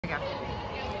Early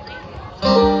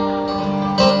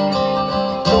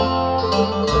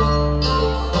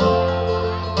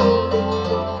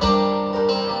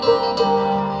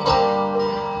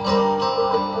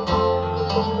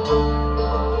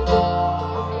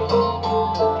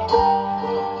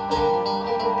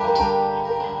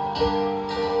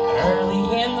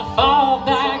in the fall,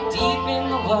 back deep in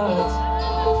the woods,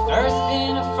 first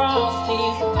in a frost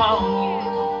is upon you.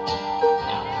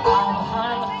 Now right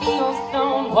behind the field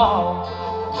stone wall,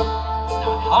 it's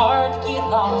not hard to get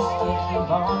lost if you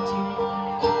want to.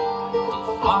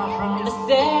 Too far from the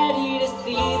city to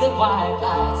see the white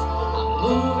lights, I'm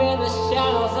moving the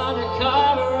shadows under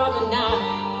cover of the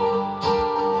night.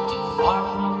 Too far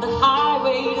from the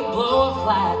highway to blow a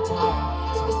flat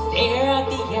tire, so we stare at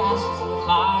the ashes of the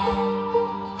fire.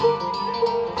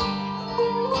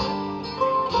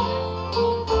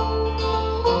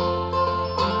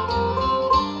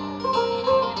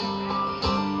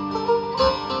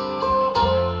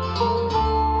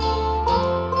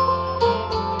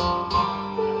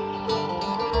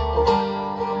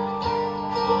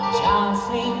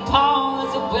 St. Paul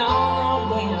is a well-known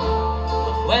man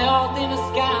of wealth in a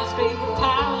skyscraper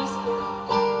palace.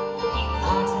 He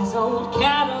likes his old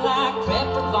Cadillac,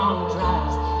 prepped for long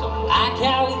drives. Don't like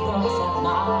how he looks at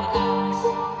my eyes.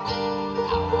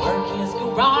 I work his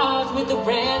garage with a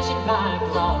wrench in my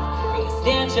glove, bring the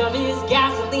stench of his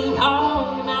gasoline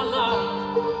home to my love.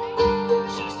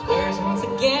 She swears once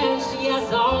again she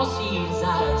has all she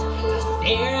desires, to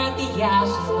stare at the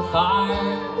ashes of the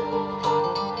fire.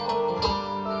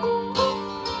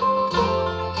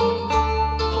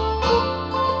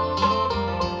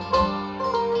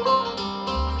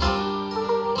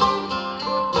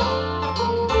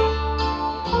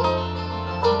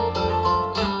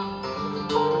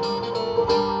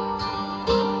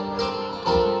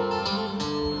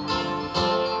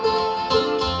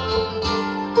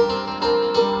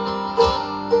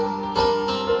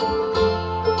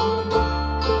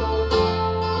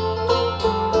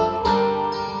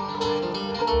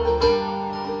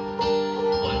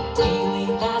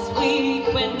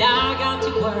 When I got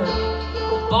to work,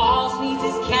 the boss needs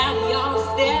his caddy all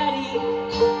steady.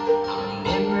 I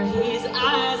remember his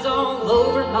eyes all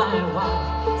over my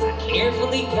wife as I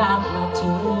carefully got my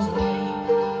tools ready.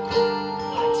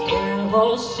 What a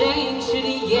terrible shame should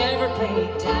he ever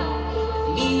break down,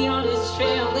 with me on his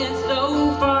trail and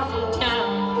so far from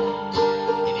town.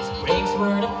 If his brakes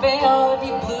were to fail, if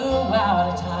he blew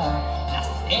out a tire, and I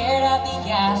stared at the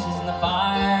ashes in the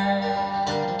fire.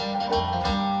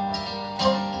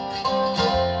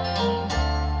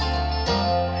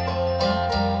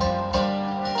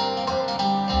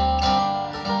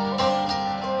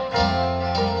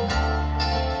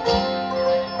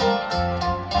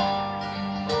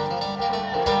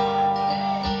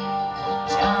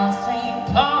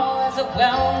 St. Paul is a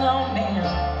well-known man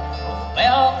with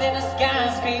wealth in a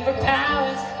skyscraper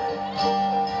palace.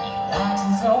 He likes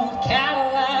his old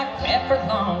Cadillac, prepped for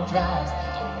long drives.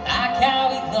 Don't like how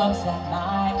he looks at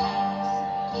my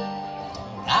eyes.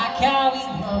 Don't like how he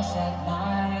looks at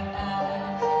my eyes.